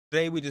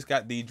Today we just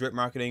got the drip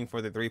marketing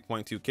for the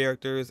 3.2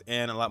 characters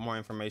and a lot more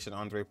information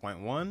on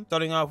 3.1.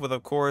 Starting off with,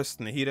 of course,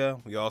 Nahida.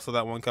 We also saw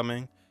that one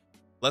coming.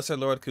 Lesser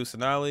Lord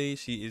Kusanali.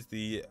 She is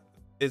the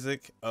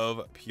physic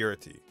of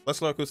purity.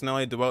 Lesser Lord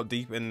Kusanali dwelt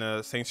deep in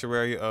the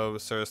sanctuary of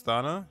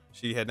Surasthana.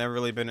 She had never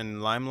really been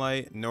in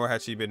limelight, nor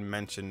had she been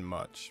mentioned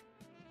much.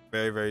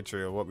 Very, very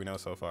true of what we know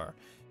so far.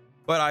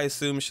 But I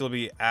assume she'll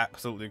be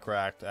absolutely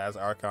cracked, as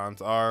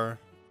Archons are.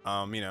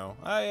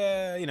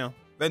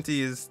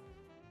 Venti is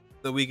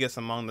the weakest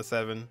among the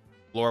 7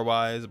 lore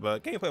wise,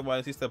 but gameplay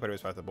wise he's still pretty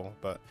respectable.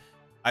 But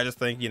I just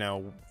think,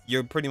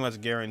 you're pretty much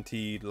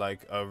guaranteed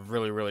like a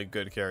really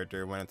good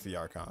character when it's the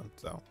Archon.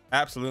 So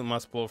absolute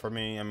must pull for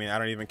me. I mean, I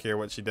don't even care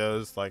what she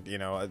does. Like,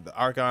 the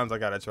Archons I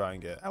gotta try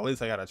and get. At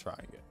least I gotta try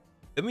and get.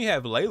 Then we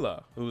have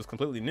Layla, who is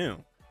completely new.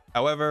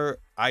 However,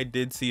 I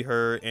did see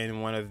her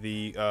in one of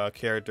the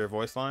character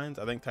voice lines.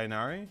 I think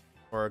Tainari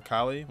or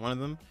Kali, one of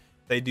them.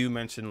 They do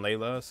mention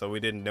Layla, so we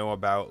didn't know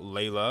about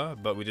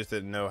Layla, but we just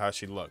didn't know how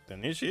she looked.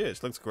 And here she is.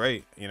 She looks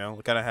great. It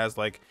kind of has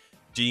like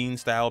jean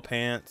style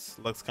pants.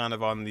 Looks kind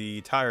of on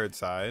the tired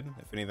side,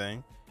 if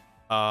anything.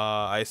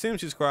 I assume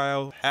she's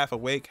cryo, half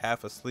awake,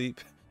 half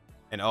asleep,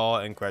 and all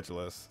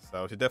incredulous.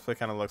 So she definitely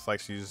kind of looks like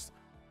she's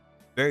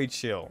very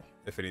chill,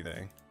 if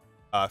anything.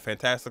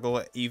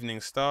 Fantastical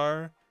evening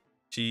star.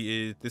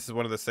 This is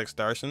one of the 6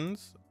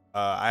 Darshans.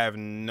 I have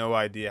no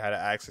idea how to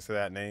access to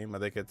that name. I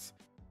think it's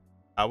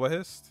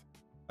Awahist.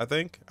 I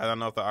don't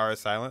know if the R is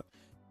silent,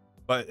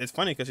 but it's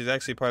funny because she's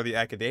actually part of the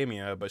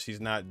academia, but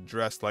she's not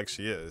dressed like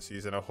she is.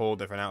 She's in a whole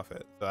different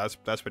outfit, so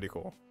that's pretty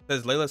cool. It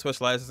says Layla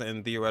specializes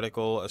in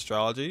theoretical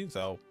astrology,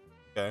 so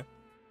okay.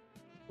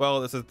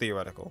 Well, this is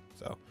theoretical,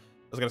 so I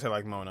was gonna say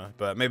like Mona,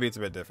 but maybe it's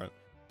a bit different.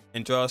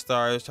 And draws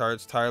stars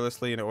charts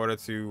tirelessly in order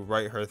to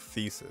write her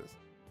thesis.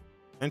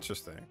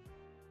 Interesting.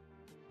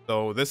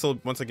 So this will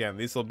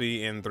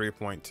be in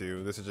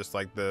 3.2. This is just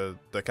like the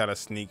kind of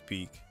sneak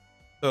peek.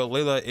 So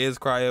Layla is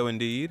cryo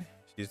indeed.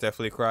 She's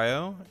definitely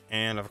cryo.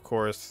 And of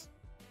course,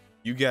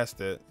 you guessed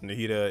it,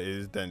 Nahida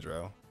is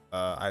Dendro.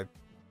 I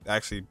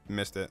actually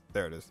missed it.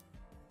 There it is.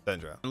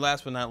 Dendro. And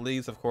last but not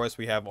least, of course,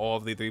 we have all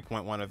of the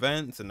 3.1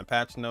 events and the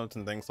patch notes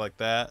and things like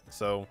that.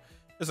 So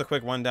just a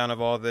quick rundown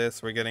of all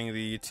this. We're getting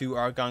the 2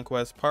 Archon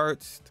Quest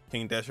parts,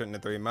 King Deshret and the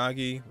 3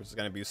 Magi, which is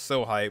going to be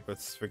so hype with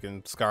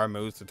freaking Scar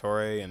moves to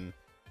Torre, and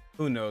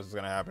who knows what's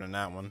going to happen in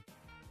that one.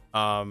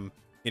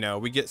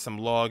 We get some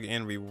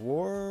login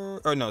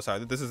reward, or no,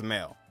 sorry, this is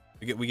mail.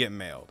 We get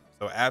mailed.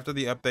 So after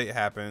the update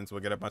happens,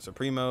 we'll get a bunch of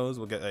primos.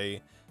 We'll get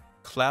a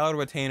Cloud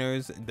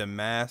Retainer's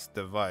Damask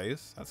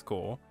device. That's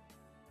cool.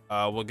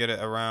 We'll get it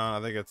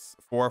around, I think it's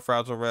 4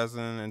 fragile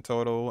resin in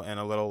total, and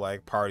a little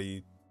like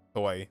party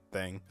toy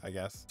thing, I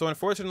guess. So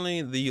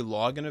unfortunately, the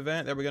login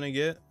event that we're gonna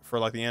get for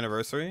like the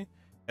anniversary,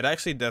 it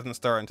actually doesn't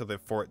start until the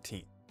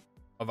 14th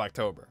of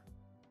October.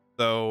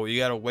 So you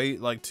gotta wait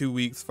like 2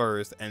 weeks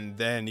first, and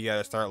then you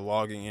gotta start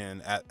logging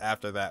in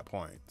after that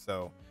point.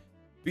 So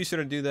be sure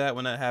to do that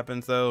when that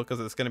happens though, because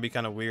it's gonna be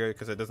kind of weird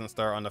because it doesn't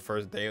start on the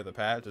first day of the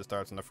patch. It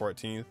starts on the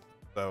 14th.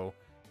 So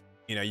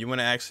you want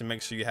to actually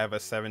make sure you have a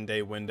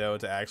 7-day window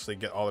to actually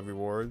get all the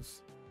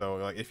rewards. So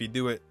like if you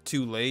do it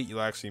too late,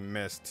 you'll actually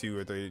miss 2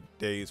 or 3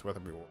 days worth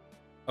of reward.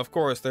 Of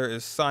course, there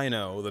is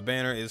Sino. The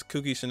banner is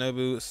Kuki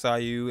Shinobu,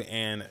 Sayu,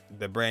 and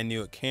the brand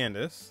new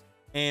Candace.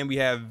 And we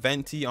have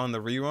Venti on the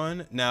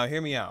rerun. Now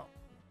hear me out.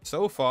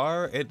 So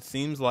far, it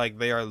seems like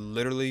they are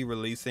literally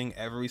releasing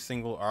every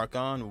single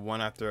Archon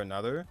one after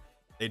another.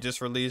 They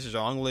just released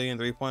Zhongli in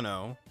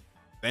 3.0,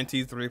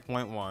 Venti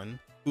 3.1,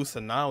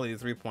 Kusanali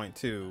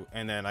 3.2,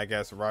 and then I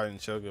guess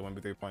Raiden Shogun will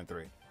be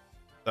 3.3.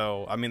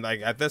 So, I mean,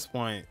 like at this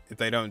point, if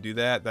they don't do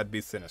that, that'd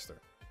be sinister.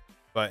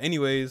 But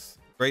anyways,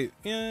 great,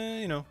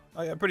 a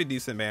pretty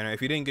decent banner.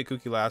 If you didn't get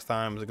Kuki last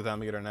time, it's a good time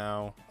to get her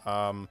now.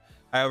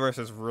 However, it's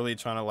just really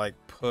trying to like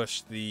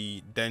push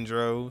the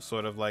Dendro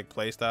sort of like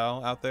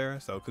playstyle out there.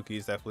 So Kuki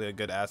is definitely a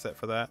good asset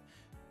for that.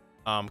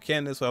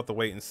 Candace will have to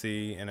wait and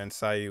see. And then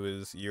Sayu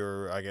is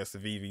your, I guess, the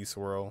VV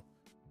swirl,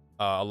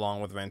 along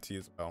with Venti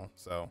as well.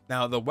 So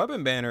now the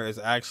weapon banner is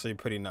actually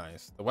pretty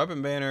nice. The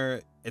weapon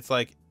banner, it's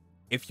like,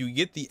 if you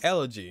get the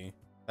Elegy,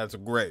 that's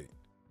great.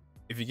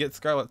 If you get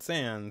Scarlet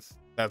Sands,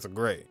 that's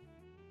great,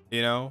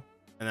 And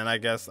then I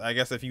guess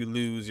if you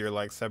lose your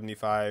like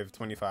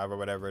 75-25 or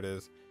whatever it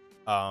is,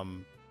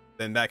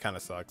 then that kind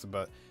of sucks.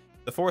 But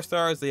the 4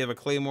 stars, they have a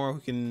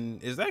Claymore who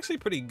is actually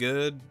pretty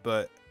good,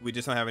 but we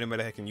just don't have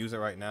anybody that can use it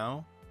right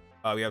now.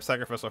 We have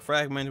Sacrificial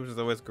Fragment, which is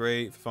always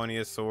great.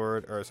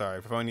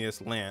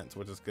 Favonius Lance,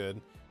 which is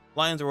good.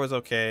 Lion's Roar is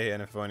okay,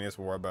 and Favonius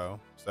Warbow.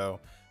 So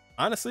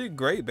honestly,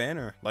 great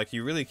banner. Like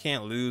you really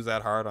can't lose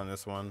that hard on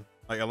this one.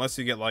 Like unless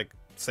you get like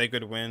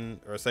Sacred Wind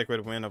or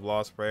Sacred Wind of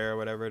Lost Prayer or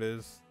whatever it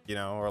is,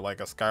 or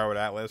like a Skyward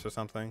Atlas or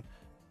something.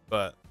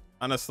 But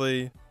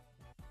honestly,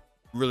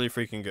 really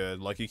freaking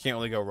good. Like you can't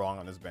really go wrong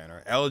on this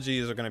banner.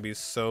 Elegies are going to be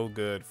so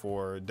good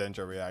for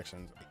Dendro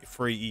reactions.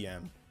 Free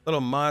EM.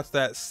 Little mod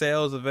stat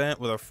sales event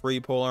with a free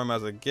polearm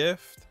as a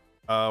gift.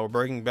 We're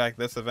bringing back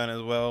this event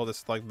as well. This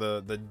is like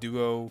the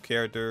duo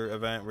character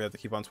event. We have to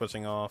keep on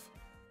switching off.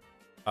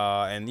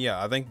 And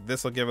yeah, I think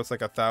this will give us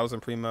like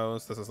 1,000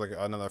 primos. This is like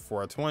another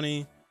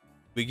 420.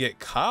 We get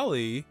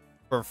Kali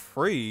for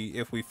free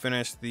if we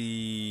finish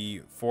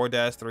the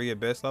 4-3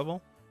 Abyss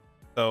level.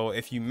 So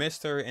if you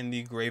missed her in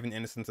the Graven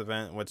Innocence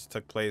event, which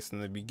took place in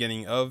the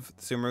beginning of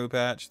Sumeru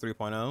patch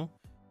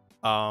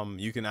 3.0,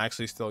 you can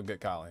actually still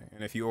get Kali.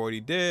 And if you already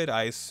did,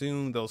 I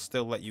assume they'll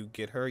still let you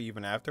get her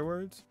even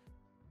afterwards.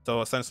 So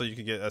essentially you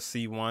could get a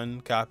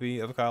C1 copy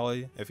of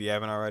Kali if you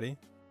haven't already.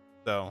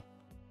 So,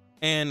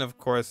 and of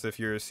course, if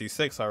you're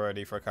C6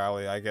 already for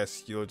Kali, I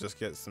guess you'll just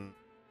get some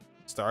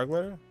Star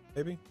Glitter,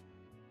 maybe.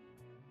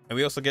 And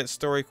we also get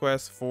story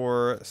quests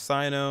for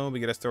Sino. We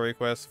get a story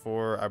quest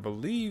for, I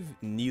believe,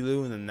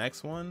 Nilou in the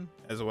next one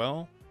as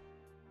well.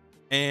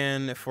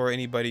 And for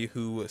anybody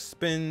who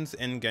spins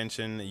in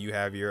Genshin, you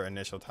have your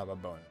initial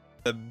top-up bonus.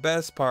 The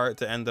best part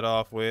to end it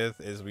off with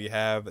is we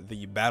have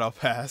the Battle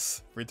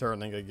Pass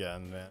returning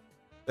again, man.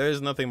 There's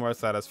nothing more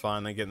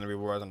satisfying than getting the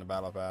rewards on the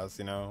Battle Pass,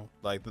 you know?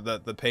 Like,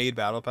 the paid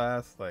Battle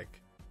Pass,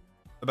 like,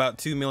 about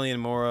 2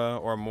 million Mora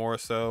or more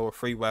so, a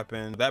free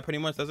weapon. That pretty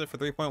much does it for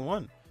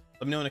 3.1.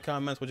 Let me know in the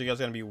comments what you guys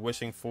are gonna be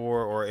wishing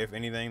for, or if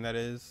anything that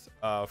is.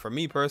 For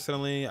me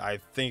personally, I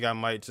think I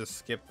might just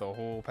skip the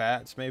whole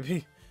patch,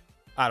 maybe.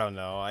 I don't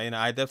know.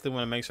 I definitely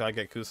want to make sure I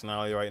get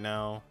Kusanali right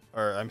now,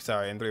 or I'm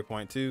sorry, in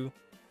 3.2.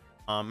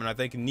 And I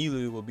think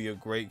Nilou will be a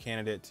great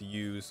candidate to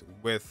use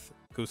with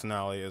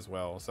Kusanali as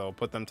well. So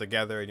put them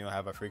together and you'll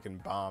have a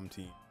freaking bomb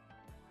team.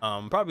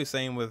 Probably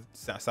same with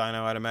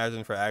Sino, I'd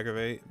imagine, for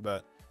Aggravate,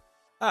 but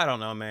I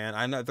don't know, man.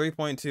 I know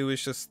 3.2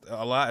 is just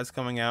a lot is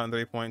coming out in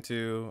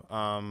 3.2.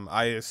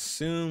 I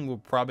assume we'll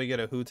probably get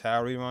a Hu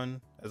Tao rerun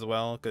as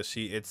well, because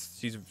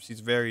she's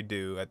very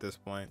due at this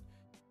point,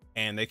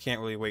 and they can't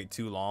really wait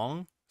too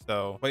long.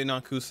 So waiting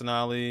on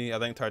Kusanali. I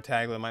think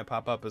Tartaglia might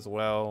pop up as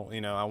well.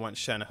 You know, I want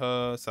Shen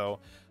He, so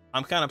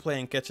I'm kind of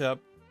playing catch up,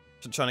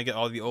 trying to get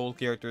all the old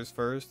characters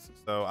first.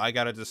 So I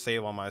gotta just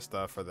save all my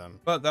stuff for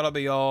them. But that'll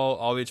be all.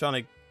 I'll be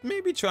trying to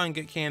maybe try and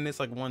get Candace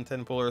like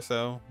 110 pull or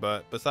so,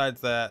 but besides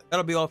that,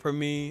 that'll be all for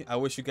me. I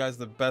wish you guys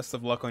the best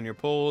of luck on your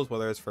pulls,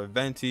 whether it's for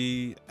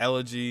Venti,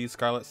 Elegy,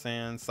 Scarlet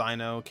Sand,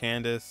 Sino,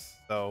 Candace.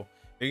 So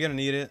you're gonna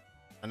need it.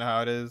 I know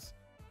how it is.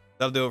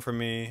 That'll do it for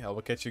me. I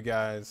will catch you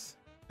guys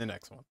in the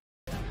next one.